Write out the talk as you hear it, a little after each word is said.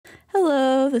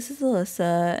this is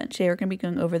Alyssa, and today we're going to be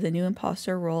going over the new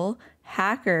imposter role,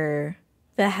 Hacker.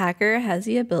 The hacker has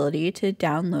the ability to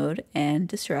download and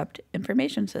disrupt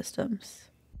information systems.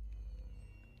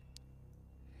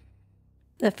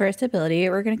 The first ability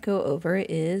we're going to go over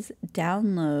is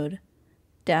Download.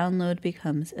 Download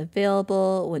becomes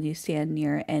available when you stand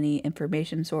near any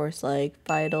information source like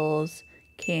vitals,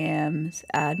 cams,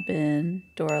 admin,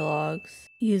 door logs.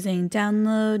 Using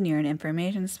download near an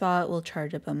information spot will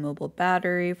charge up a mobile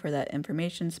battery for that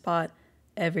information spot.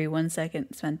 Every 1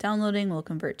 second spent downloading will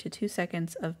convert to 2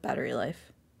 seconds of battery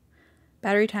life.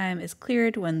 Battery time is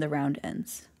cleared when the round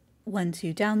ends. Once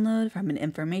you download from an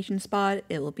information spot,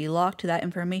 it will be locked to that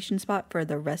information spot for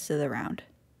the rest of the round.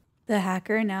 The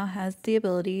hacker now has the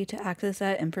ability to access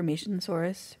that information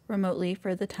source remotely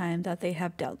for the time that they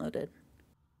have downloaded.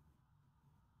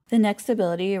 The next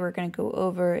ability we're going to go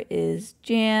over is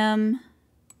Jam.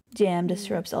 Jam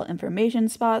disrupts all information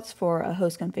spots for a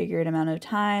host configured amount of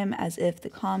time as if the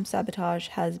comm sabotage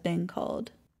has been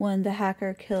called. When the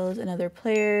hacker kills another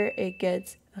player, it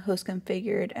gets a host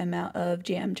configured amount of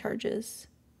jam charges.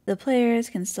 The players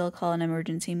can still call an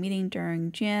emergency meeting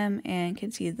during jam and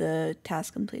can see the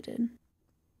task completed.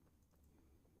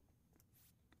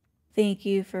 Thank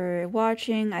you for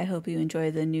watching. I hope you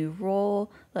enjoy the new role.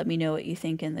 Let me know what you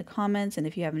think in the comments, and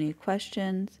if you have any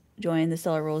questions, join the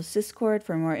Stellar Roles Discord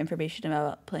for more information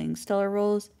about playing Stellar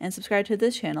Roles, and subscribe to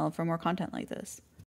this channel for more content like this.